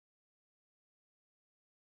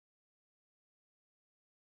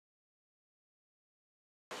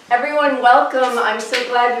Everyone, welcome. I'm so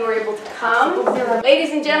glad you were able to come.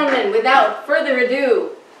 Ladies and gentlemen, without further ado,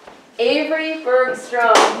 Avery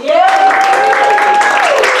Bergstrom.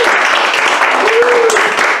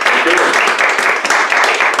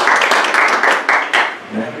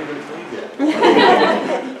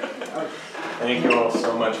 Thank you all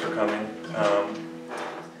so much for coming.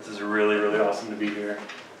 This is really, really awesome to be here.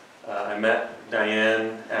 I met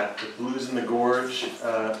Diane at the Blues in the Gorge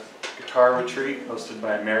guitar retreat hosted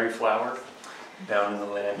by Mary Flower down in the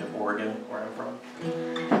land of Oregon, where I'm from.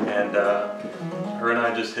 And her and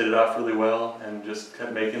I just hit it off really well and just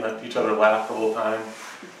kept making each other laugh the whole time.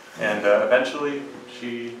 And eventually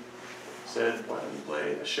she said, "Why don't you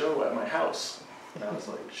play a show at my house?" And I was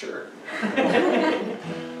like, "Sure."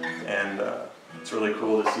 And it's really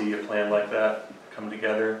cool to see a plan like that come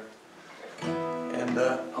together. And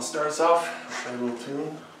I'll start us off with a little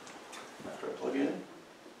tune after I plug it in.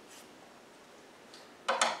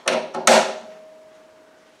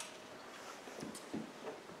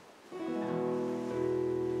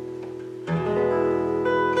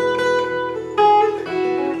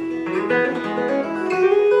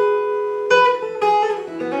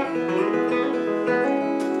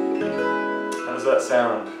 How does that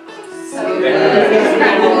sound? So good.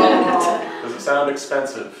 Does it sound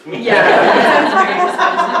expensive? Yeah.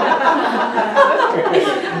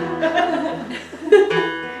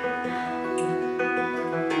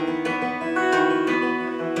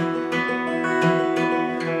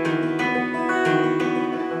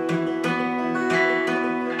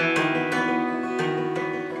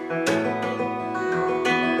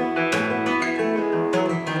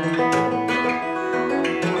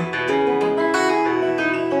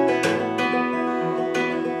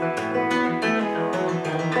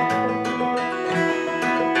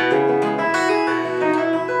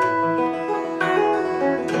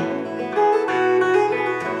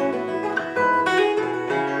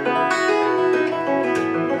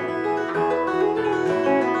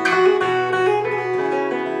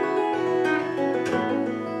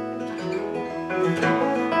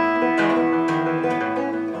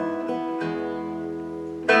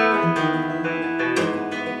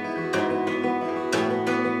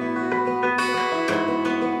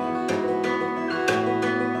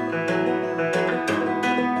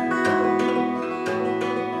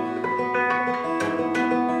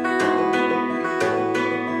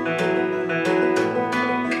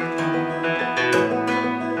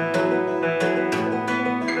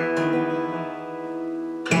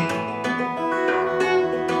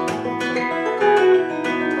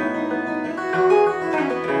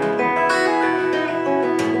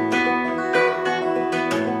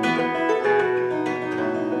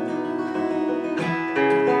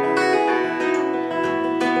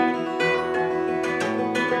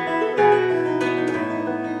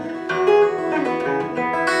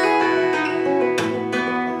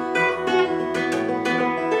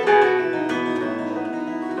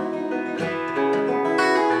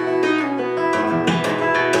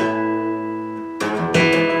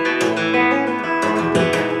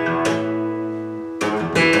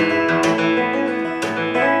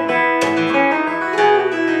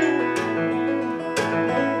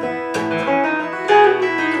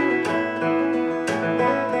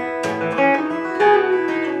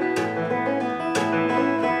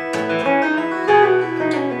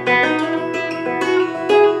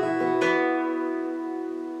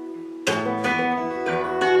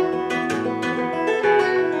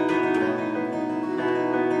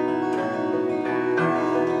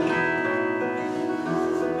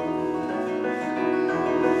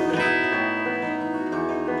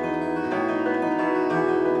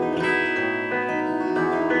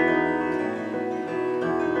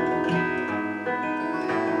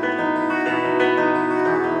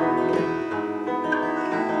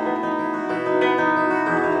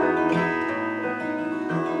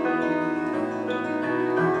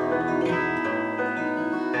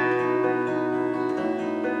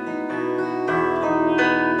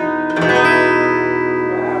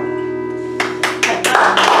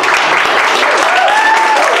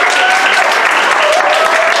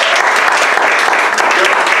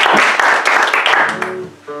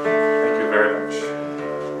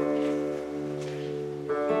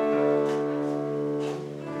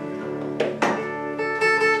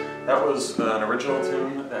 That was an original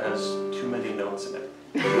tune that has too many notes in it.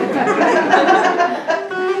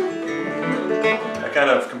 I kind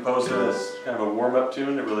of composed it as kind of a warm-up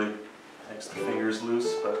tune. It really makes the fingers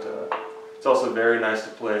loose, but it's also very nice to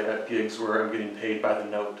play at gigs where I'm getting paid by the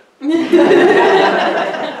note. So,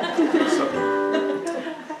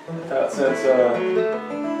 in that sense,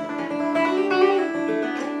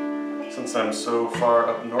 since I'm so far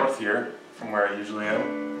up north here from where I usually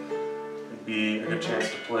am, it'd be a good chance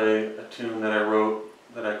to play a tune that I wrote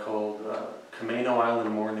that I called Camino Island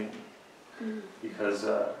Morning. Because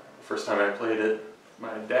the first time I played it,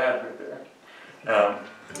 my dad right there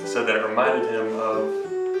said that it reminded him of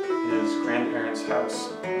his grandparents'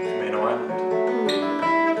 house on Camino Island.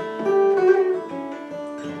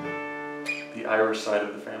 The Irish side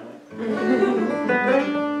of the family.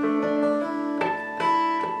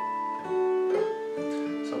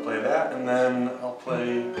 So I'll play that, and then I'll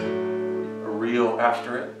play a reel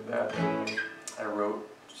after it that I wrote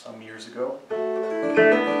some years ago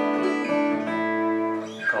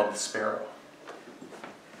called The Sparrow.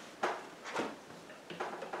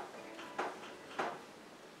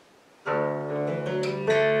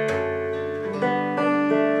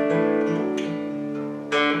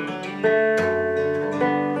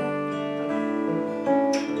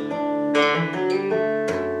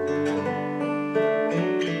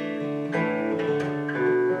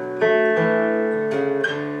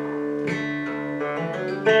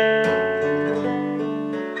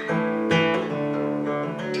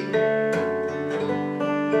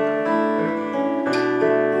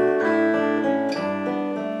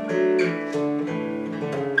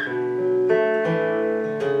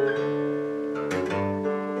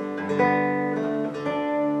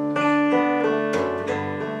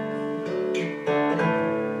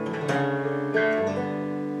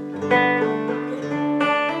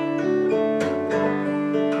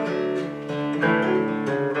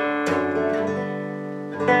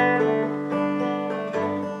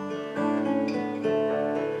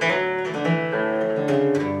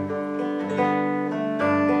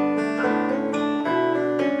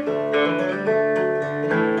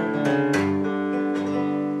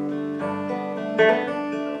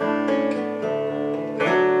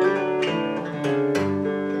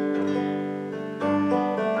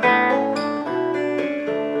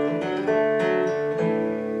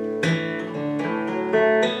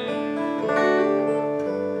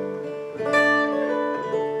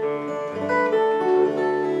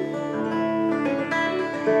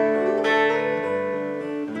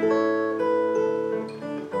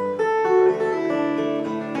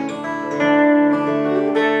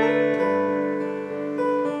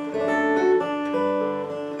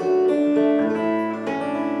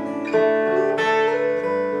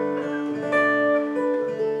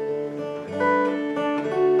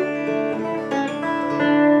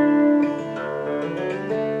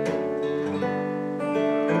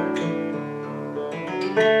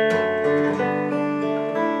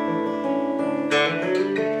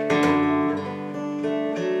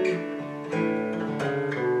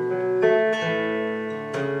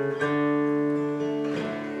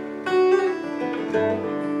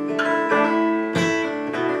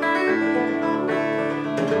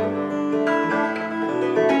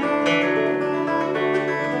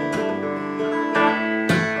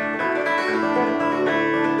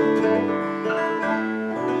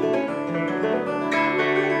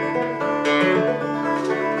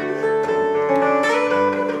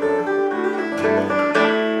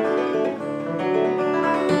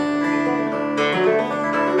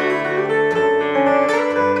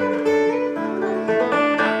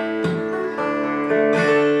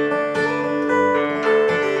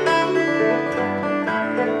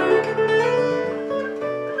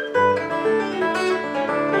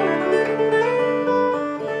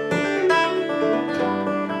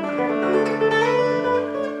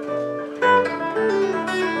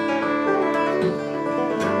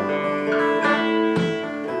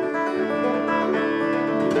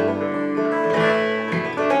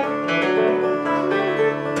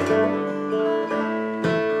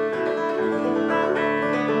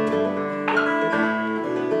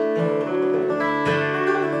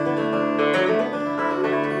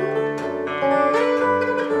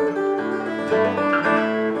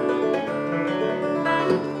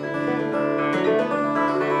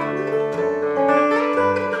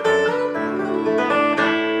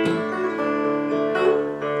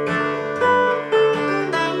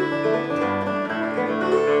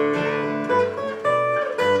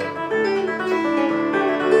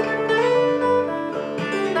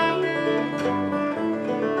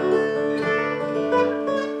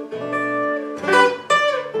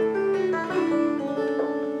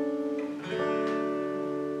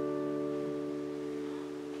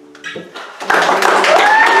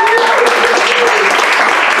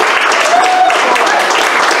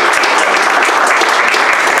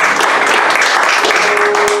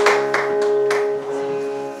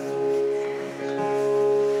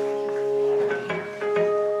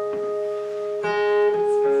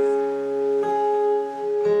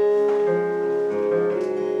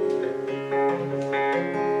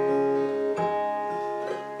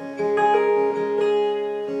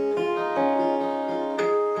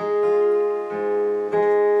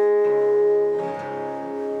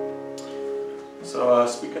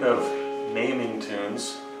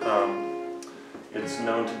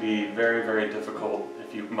 very, very difficult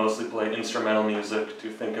if you mostly play instrumental music to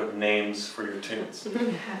think of names for your tunes. You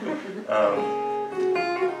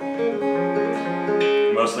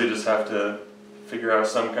mostly just have to figure out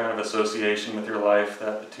some kind of association with your life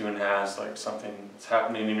that the tune has, like something that's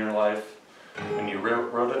happening in your life when you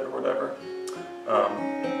wrote it or whatever.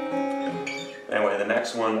 Anyway, the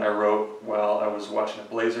next one I wrote while I was watching a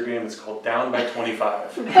Blazer game. It's called Down by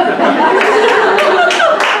 25.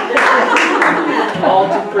 All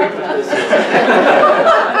too frequent this is.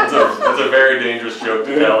 It's a very dangerous joke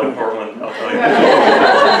to tell in Portland, I'll tell you.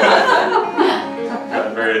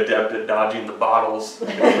 I'm very adept at dodging the bottles.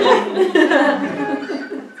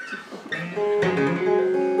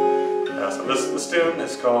 So this tune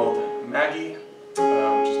is called Maggie,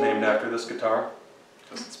 which is named after this guitar,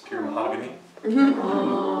 because it's pure mahogany.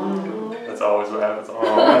 That's always what happens.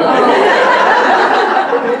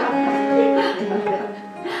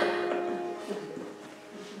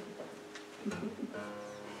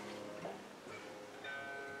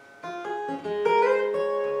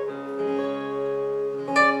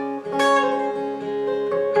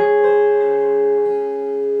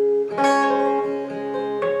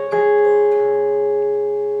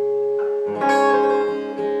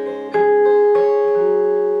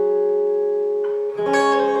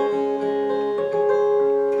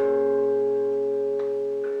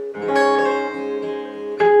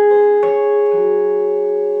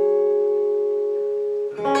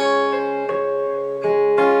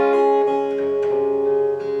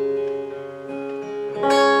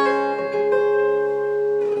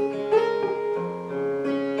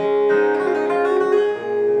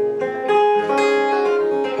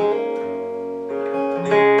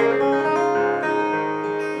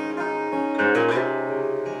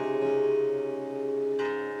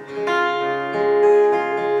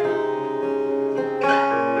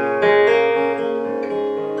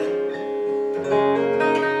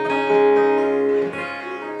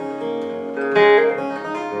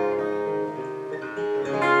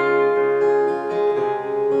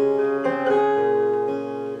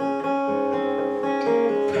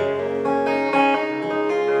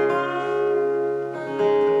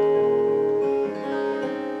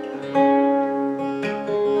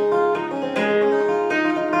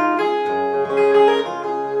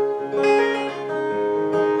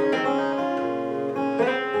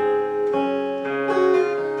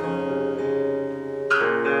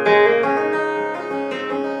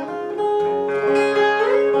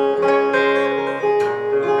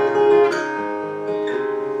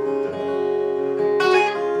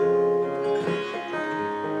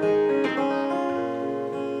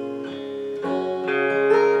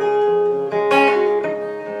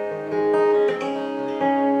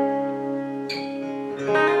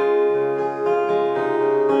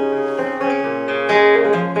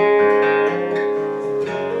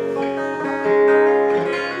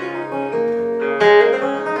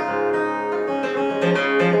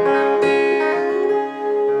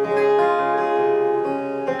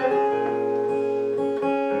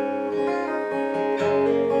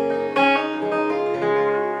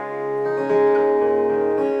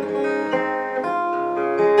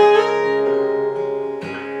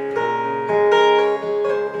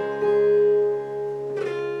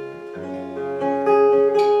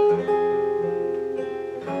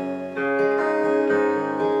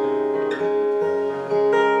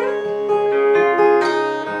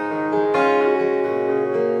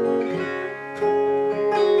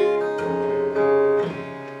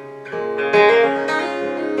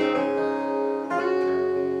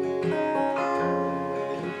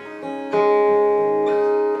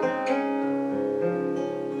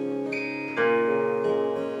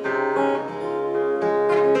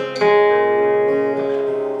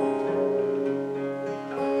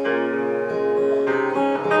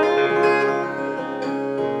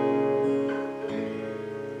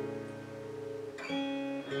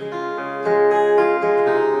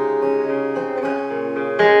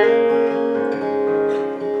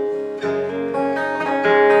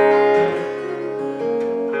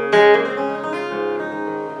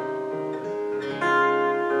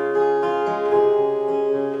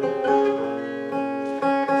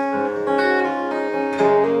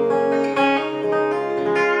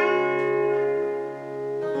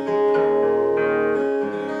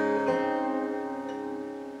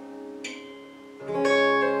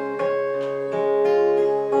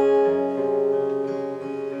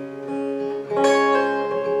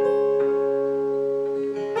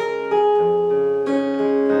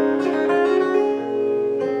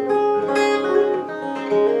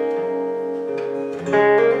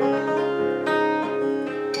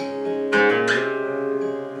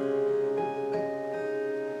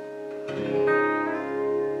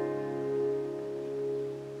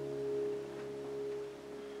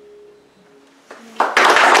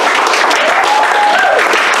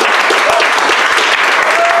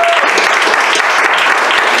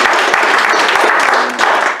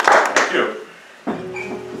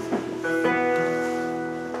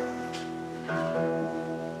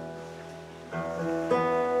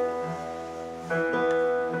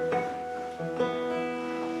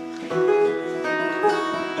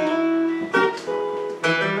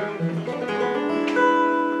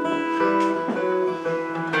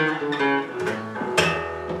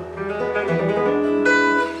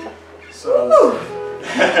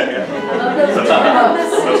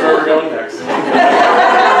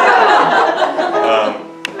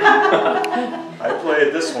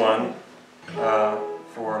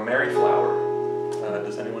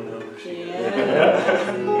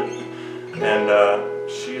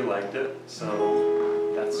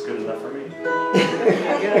 that's good enough for me.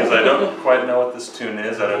 Because I don't quite know what this tune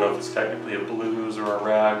is. I don't know if it's technically a blues or a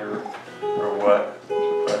rag or what,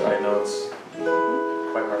 but I know it's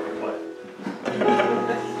quite hard to play.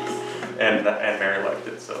 and Mary liked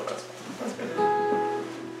it, so that's good.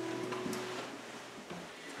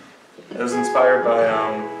 It was inspired by,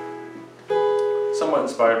 somewhat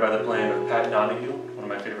inspired by the playing of Pat Donahue, one of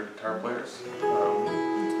my favorite guitar players.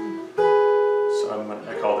 So I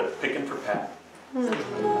called it Pickin' for Pat,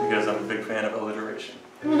 because I'm a big fan of alliteration.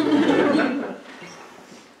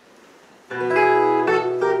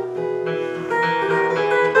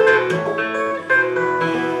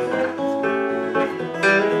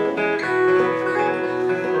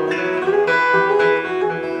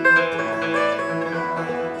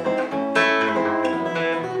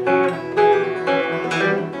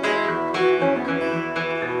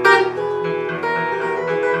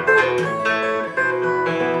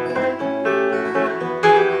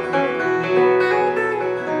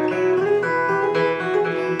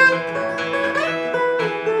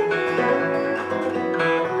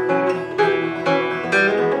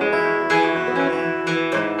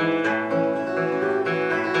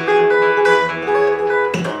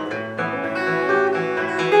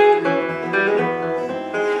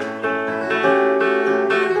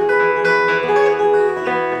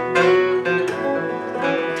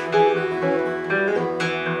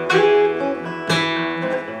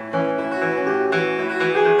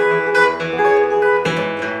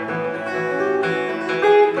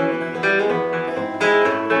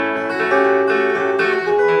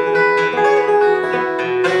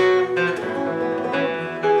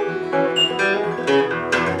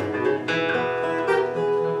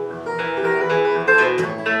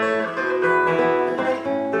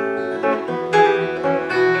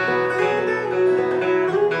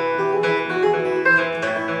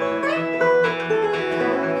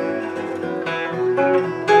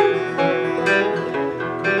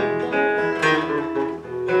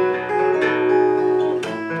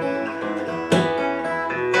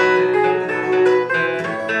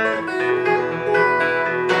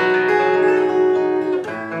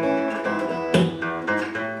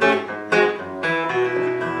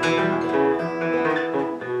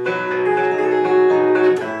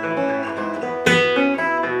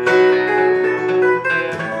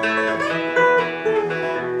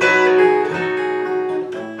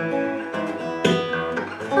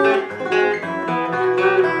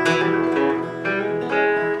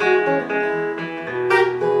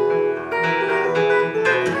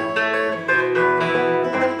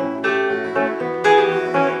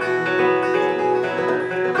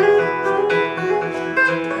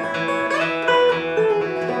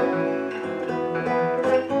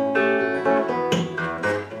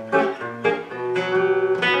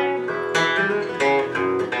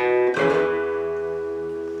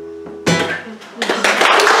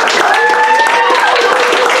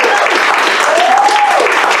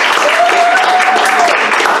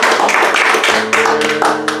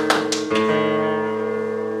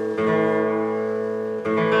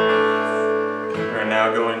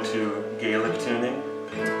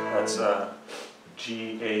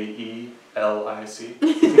 G-A-E-L-I-C.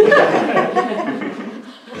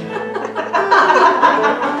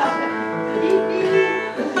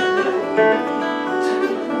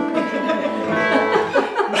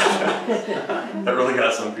 That really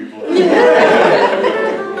got some people. One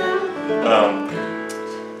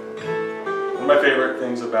of my favorite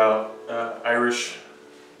things about Irish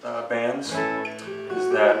bands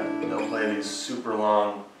is that they'll play these super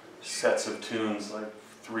long sets of tunes, like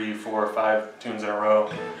 3, 4, 5 tunes in a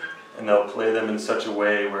row, and they'll play them in such a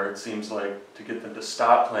way where it seems like to get them to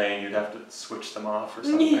stop playing you'd have to switch them off or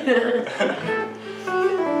something.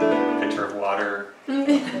 Pitcher of water.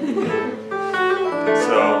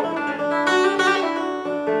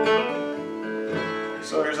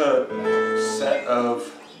 So here's a set of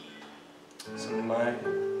some of my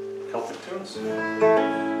Celtic tunes.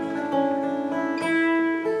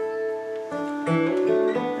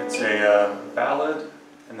 It's a ballad,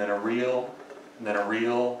 and then a reel, and then a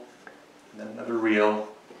reel, and then another reel,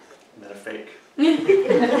 and then a fake.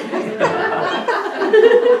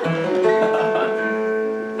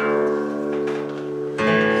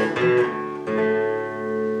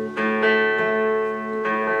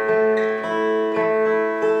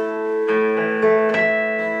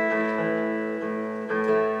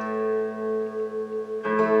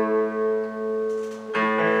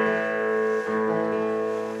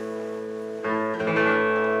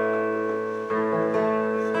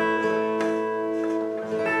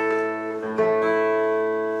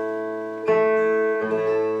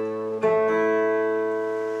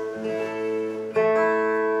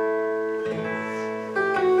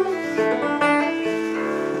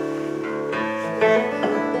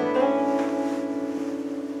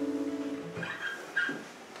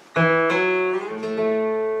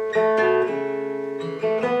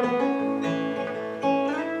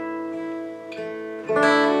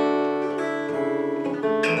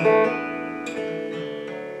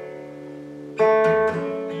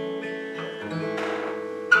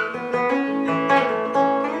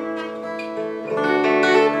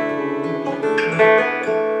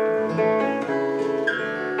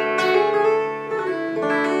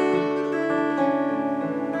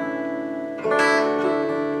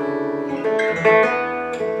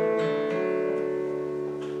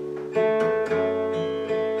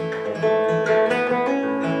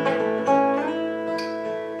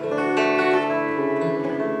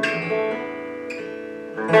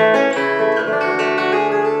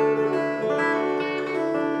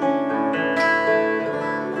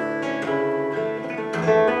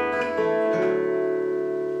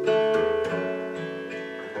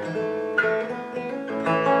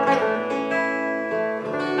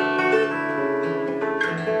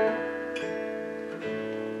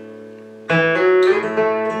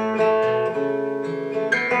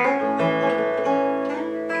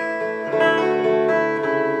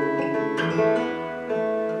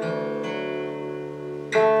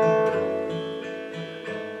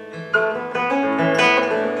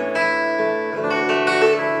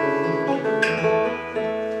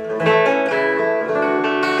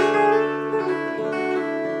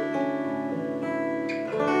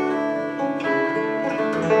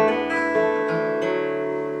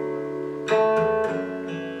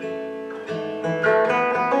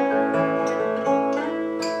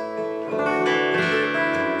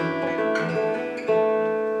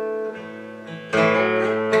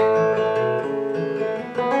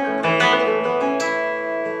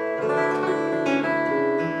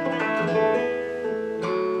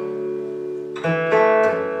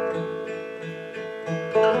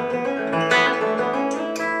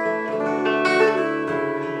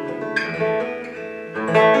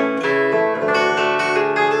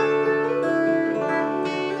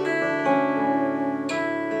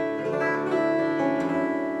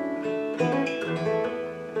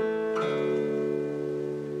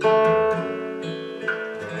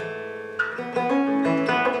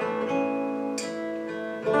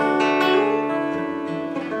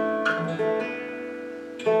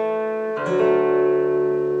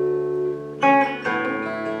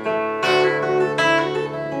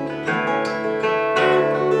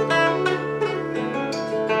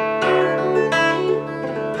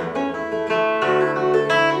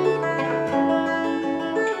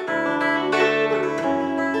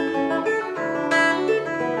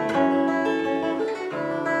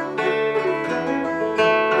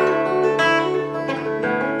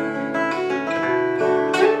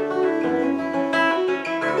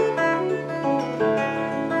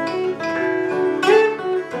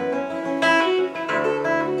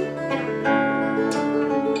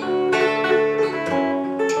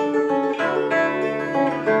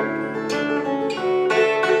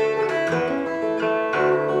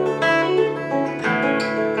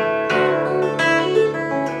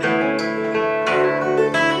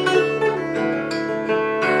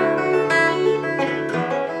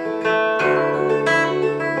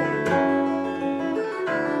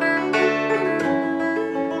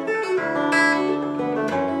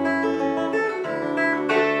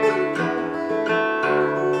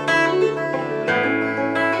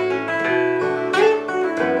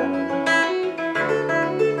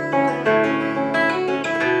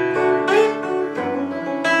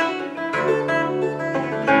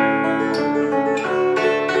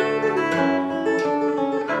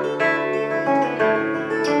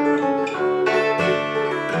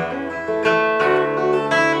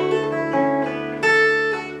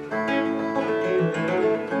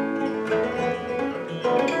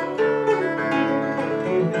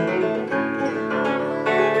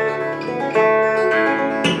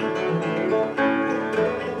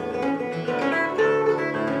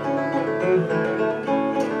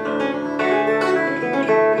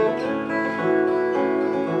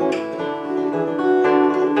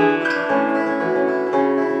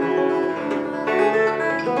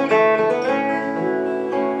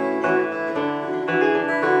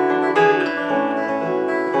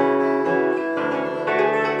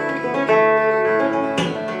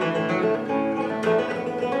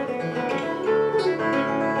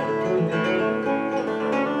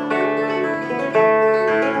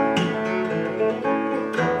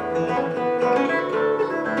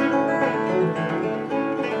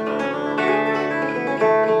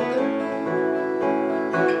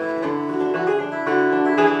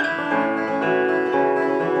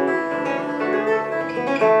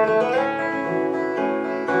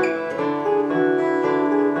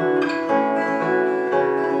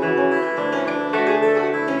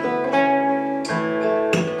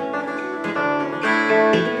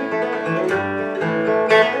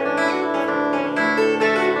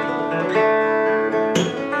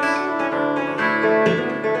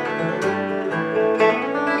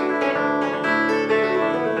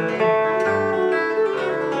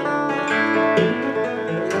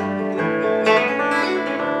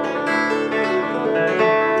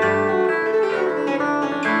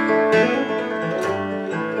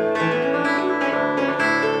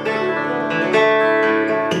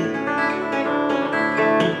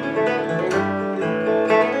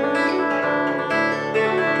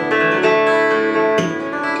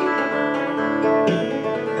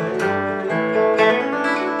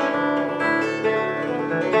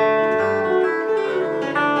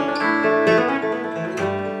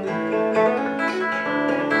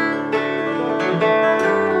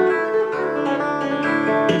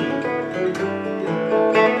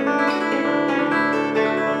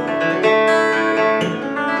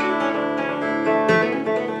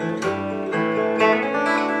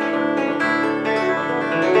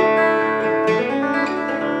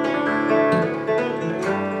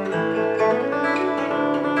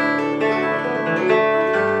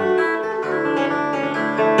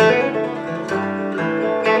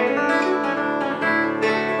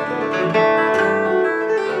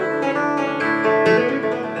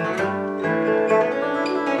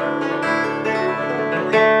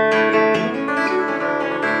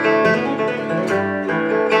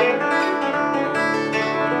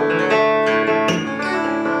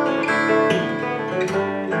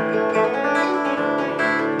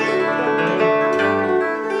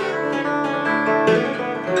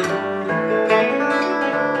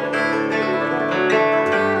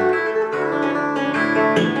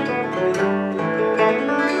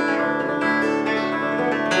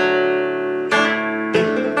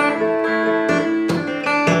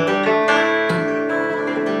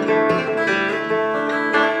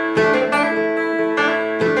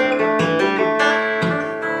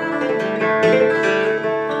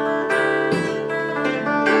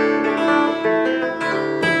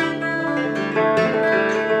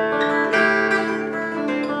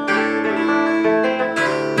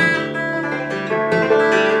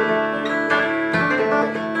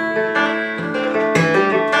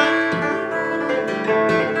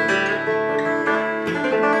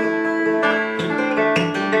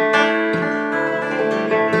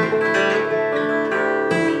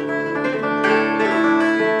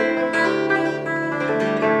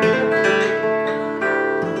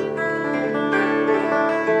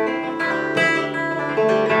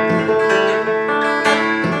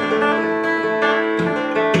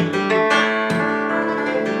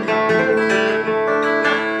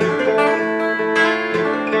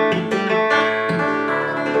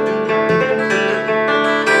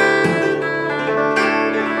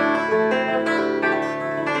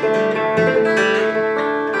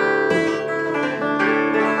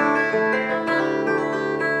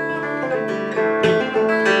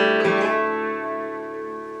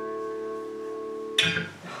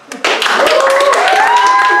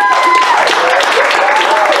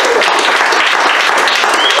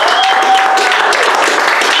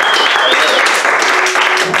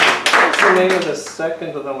 the name of the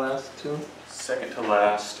second to the last two? Second to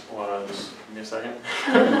last was, give me a second.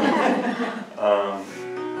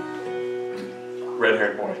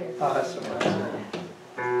 Red-haired boy. Oh, that's the last one.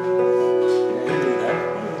 Yeah, you knew that.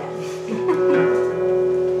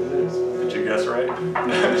 Did you guess right?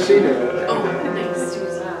 She knew it. Oh, nice.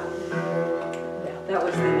 That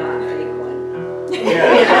was the not fake one.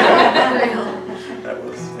 Yeah. That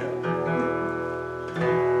was, yeah.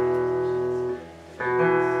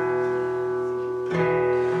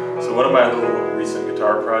 So one of my little recent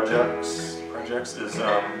guitar projects is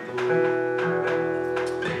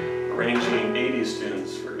arranging 80s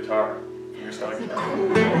tunes for guitar. Fingerstyle guitar.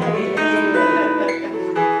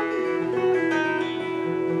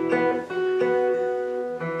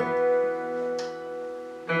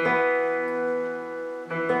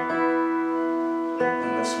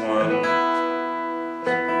 And this one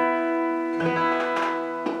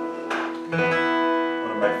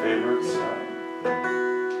of my favorites,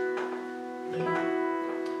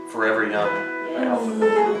 Forever Young by Alpha.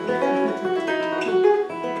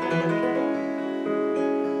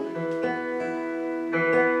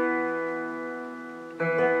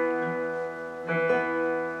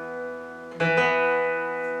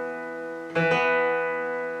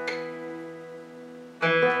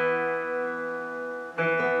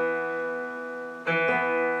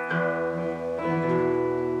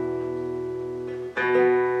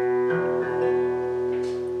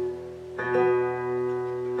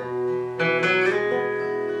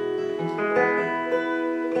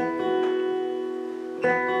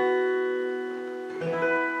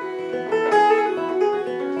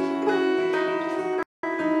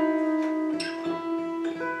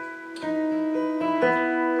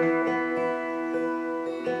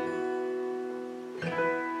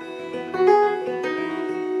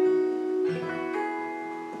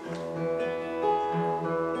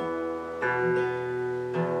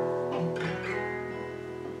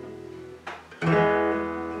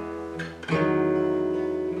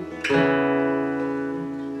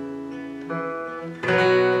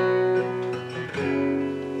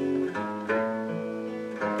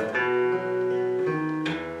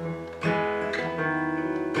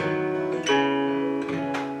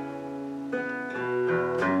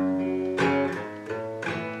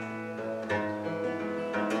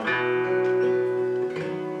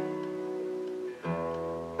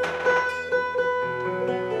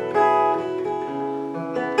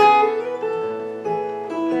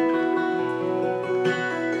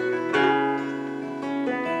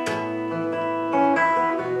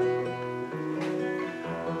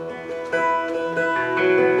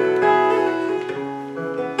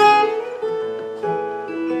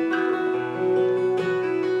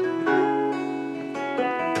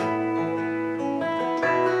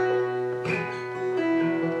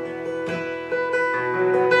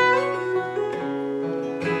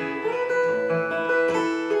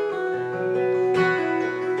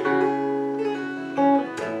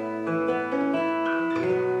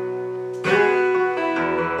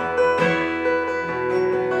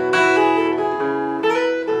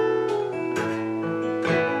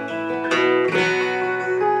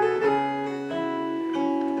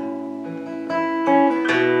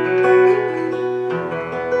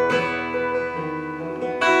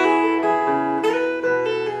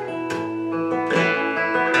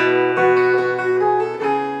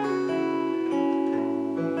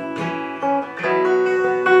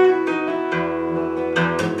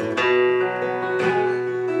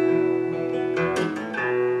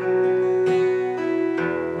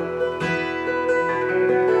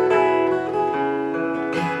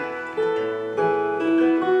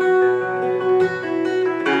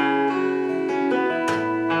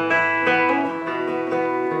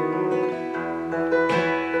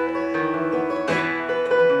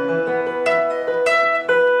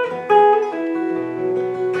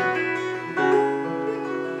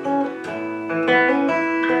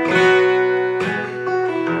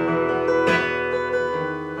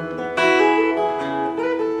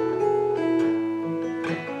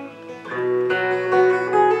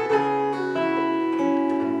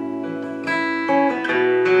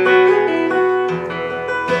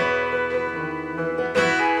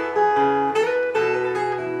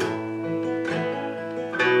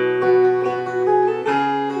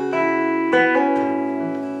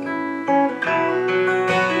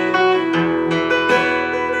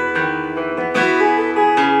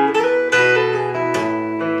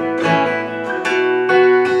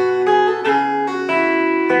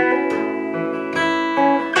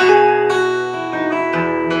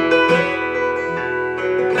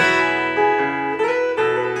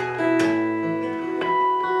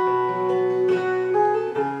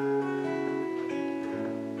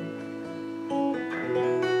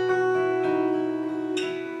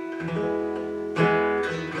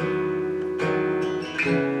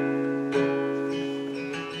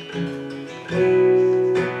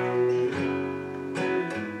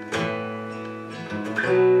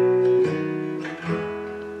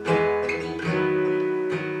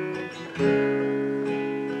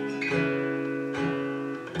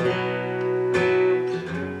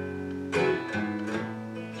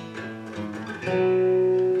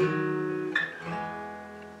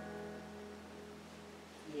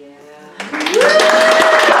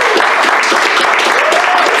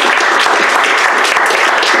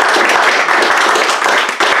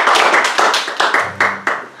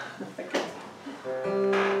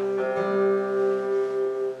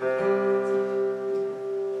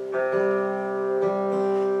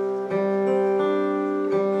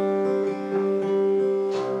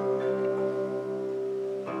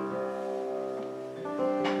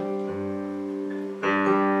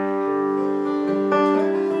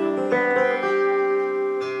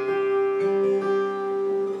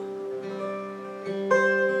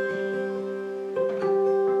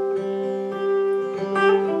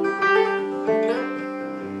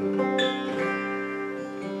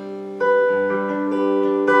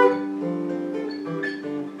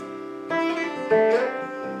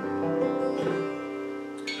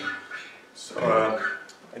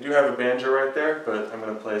 I do have a banjo right there, but I'm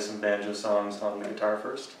going to play some banjo songs on the guitar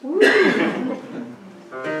first. These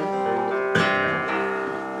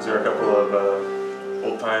are a couple of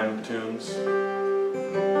old-time tunes.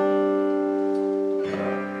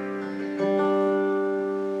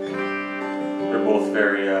 They're both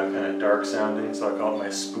very kind of dark sounding, so I call it my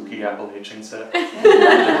spooky Appalachian set.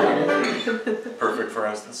 Perfect for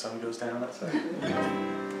as the sun goes down outside.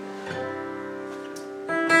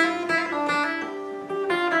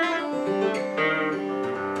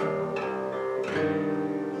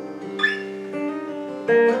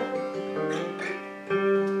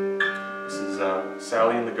 This is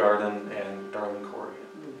Sally in the Garden and Darling Corey.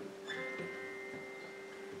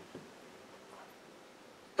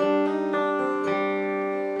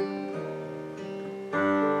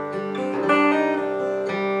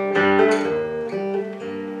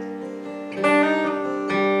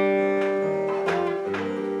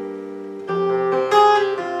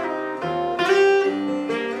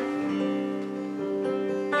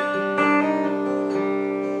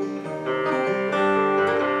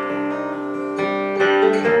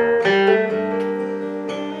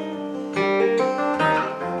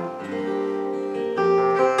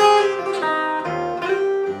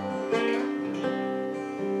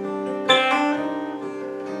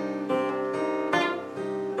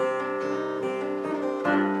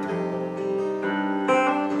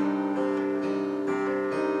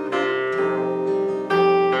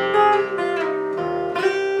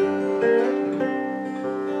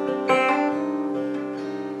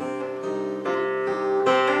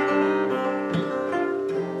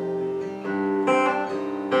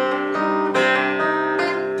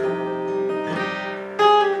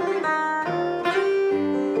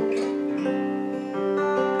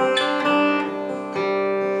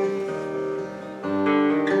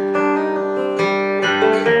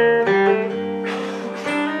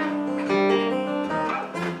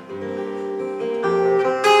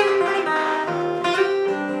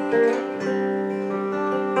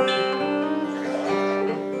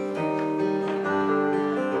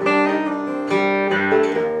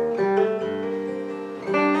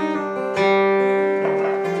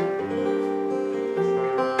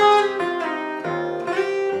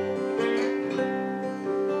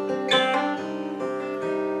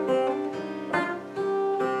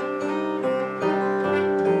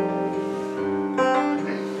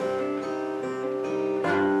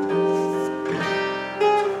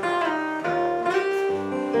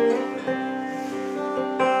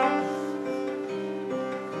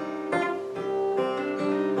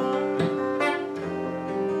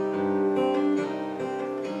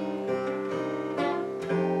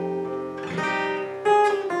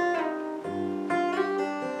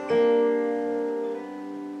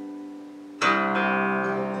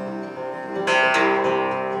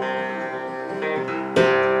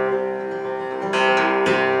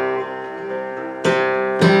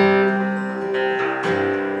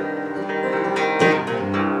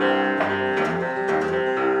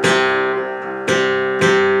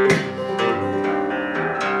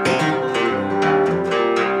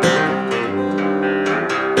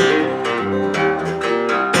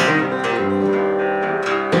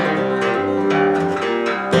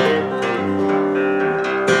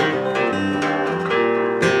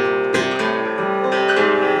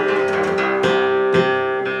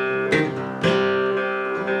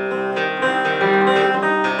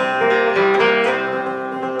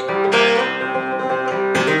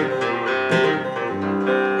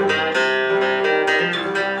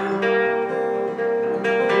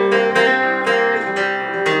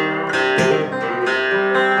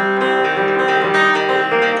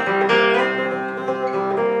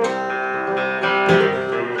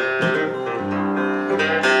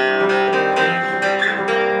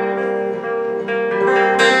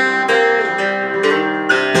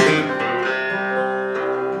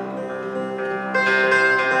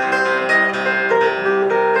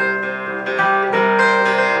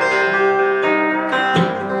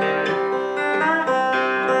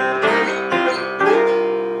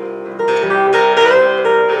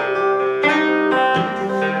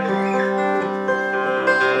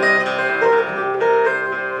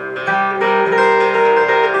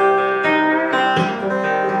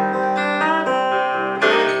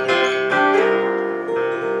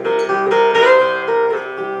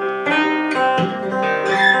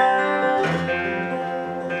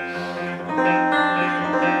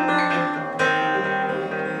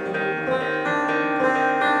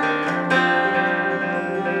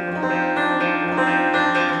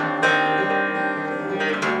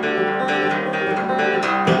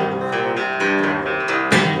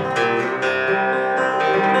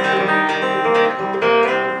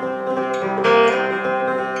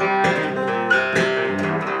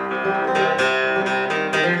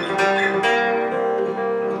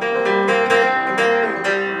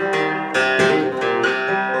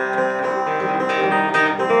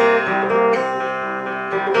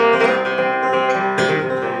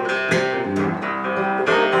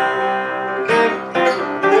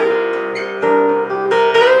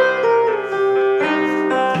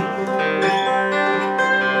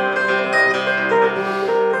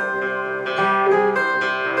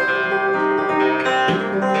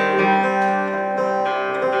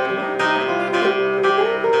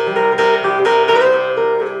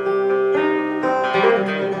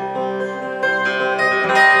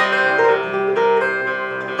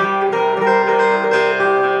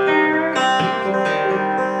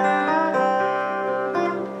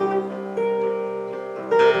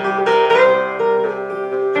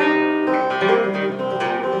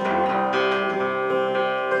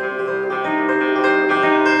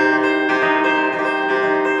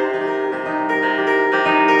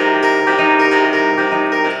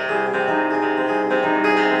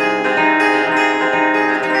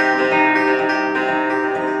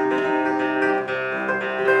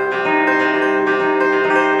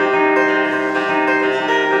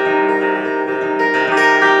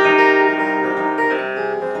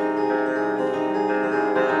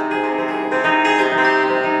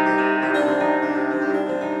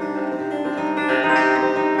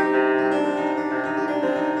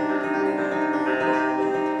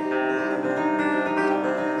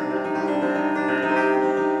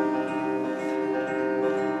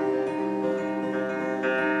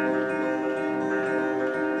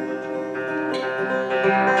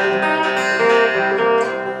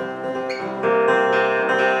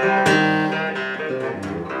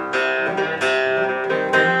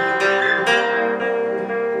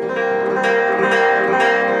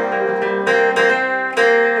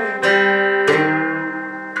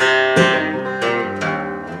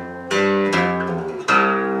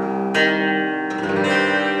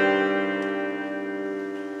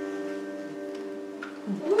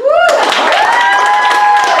 Maybe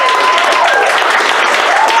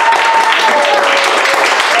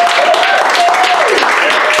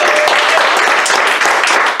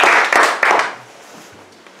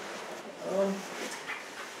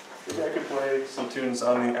I could play some tunes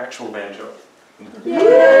on the actual banjo.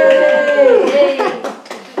 Yay!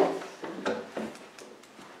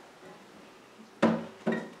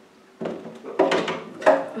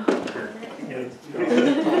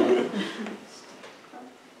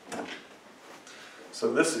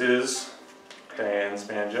 So this is Diane's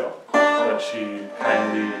banjo that she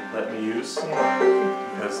kindly let me use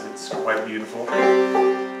because it's quite beautiful.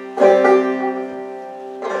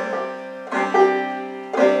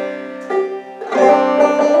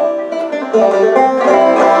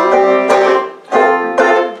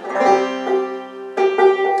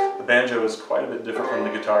 The banjo is quite a bit different from the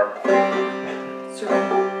guitar.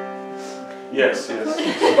 Yes, yes.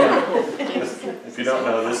 If you don't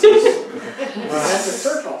know, this is... That's a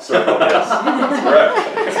circle. Circle, yes. Correct.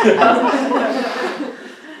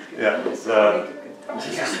 Yeah, it's,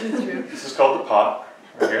 this is called the pot,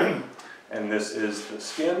 right here. And this is the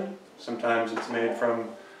skin. Sometimes it's made from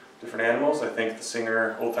different animals. I think the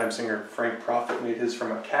singer, old-time singer Frank Prophet made his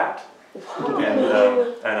from a cat. And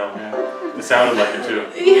I know, yeah. It sounded like it too.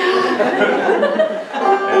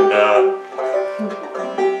 And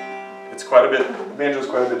it's quite a bit, the banjo is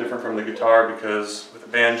quite a bit different from the guitar because with the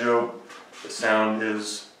banjo, the sound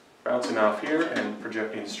is bouncing off here and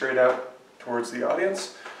projecting straight out towards the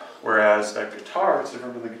audience. Whereas a guitar, it's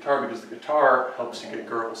different from the guitar because the guitar helps you get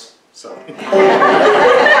girls. So.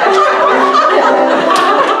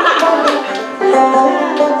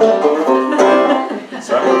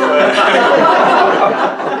 So I'm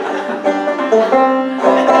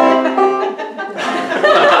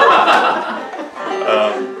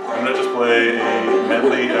going to just play a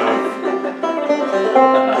medley of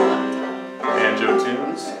banjo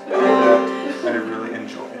tunes that I really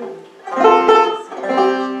enjoy.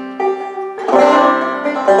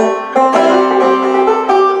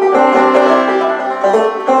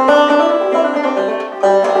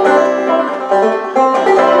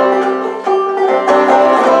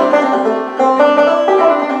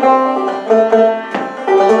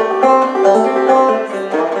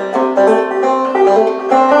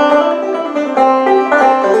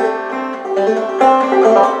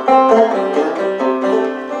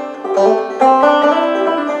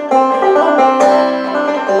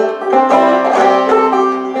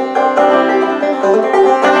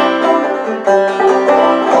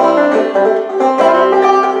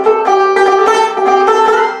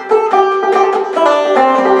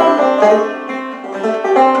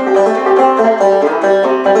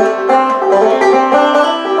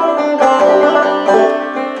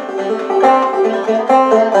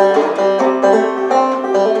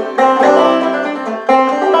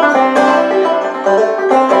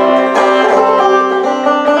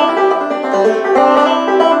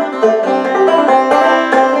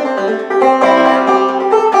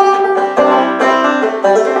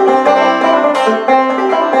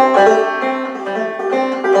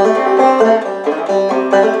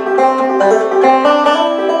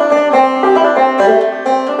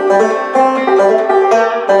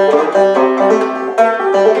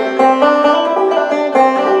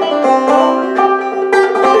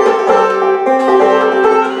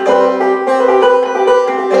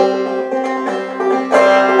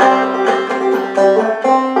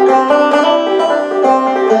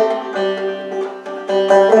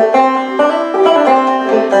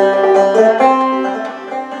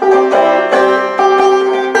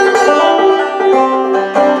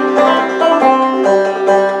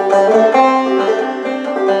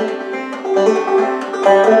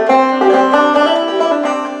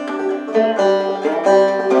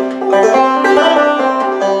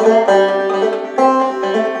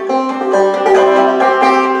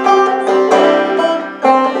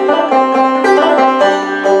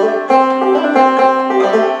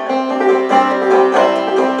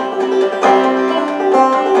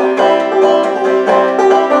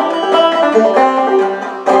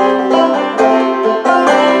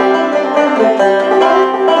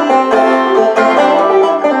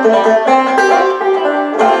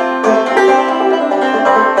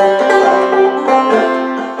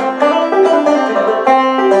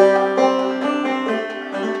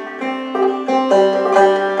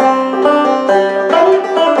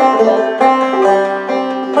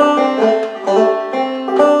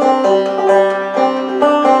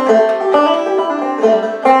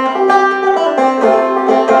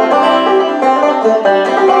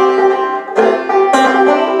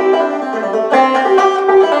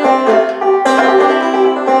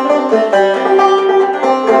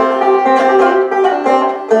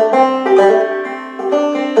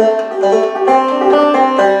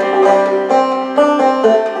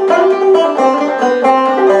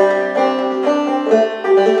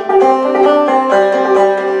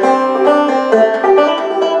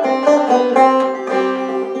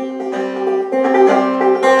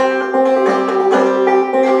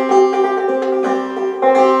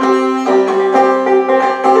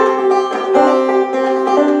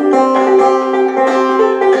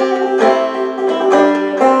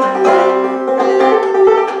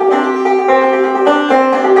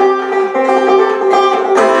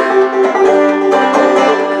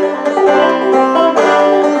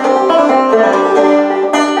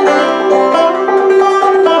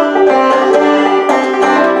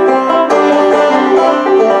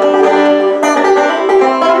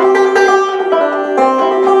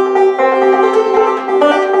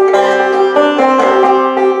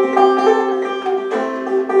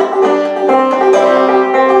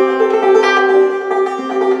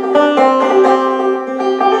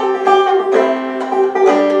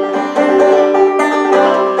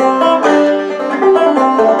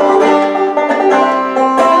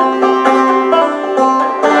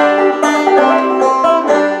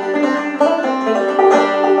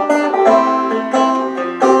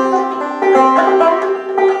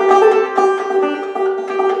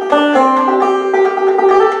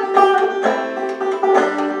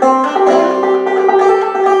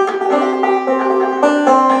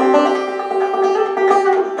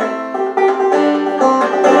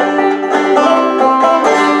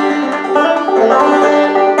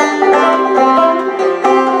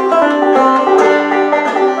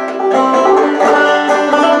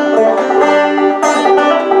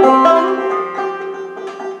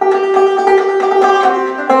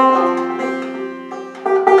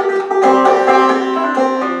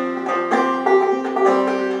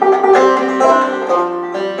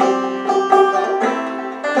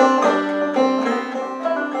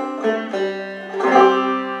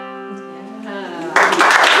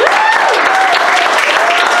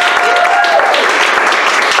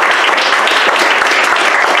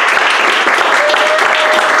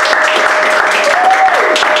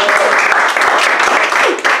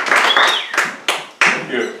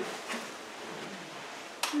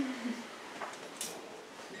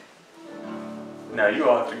 Now you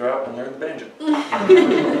all have to go out and learn the banjo.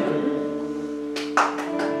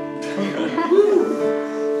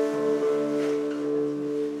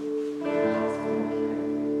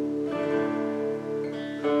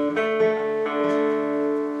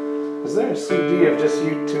 Is there a CD of just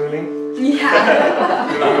you tuning? Yeah.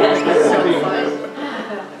 So fun.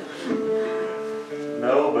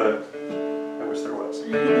 No, but I wish there was.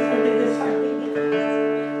 You're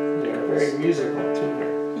a very musical tuner.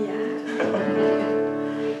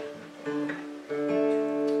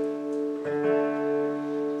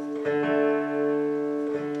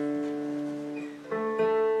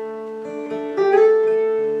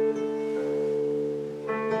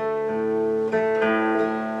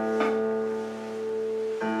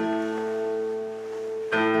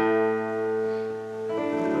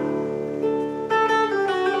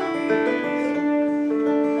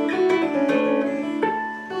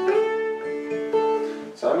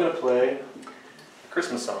 So I'm going to play a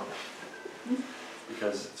Christmas song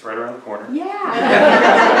because it's right around the corner. Yeah.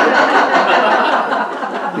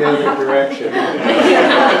 The other direction.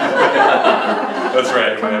 That's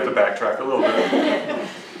right, you might have to backtrack a little bit.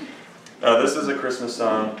 This is a Christmas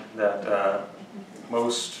song that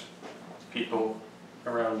most people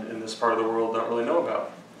around in this part of the world don't really know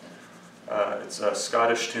about. It's a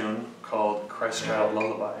Scottish tune called Christ Child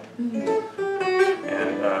Lullaby. And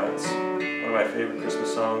it's one of my favorite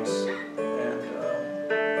Christmas songs. And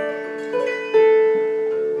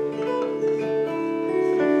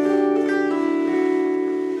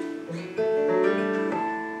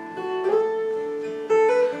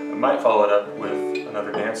I might follow it up with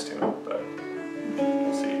another dance tune, but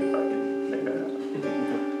we'll see if I can make that happen.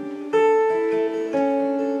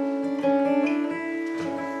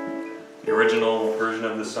 The original version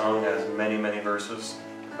of this song has many, many verses,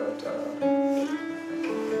 but I'm not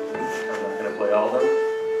going to play all of them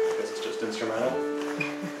because it's just instrumental.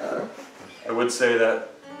 I would say that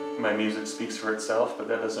my music speaks for itself, but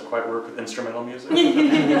that doesn't quite work with instrumental music.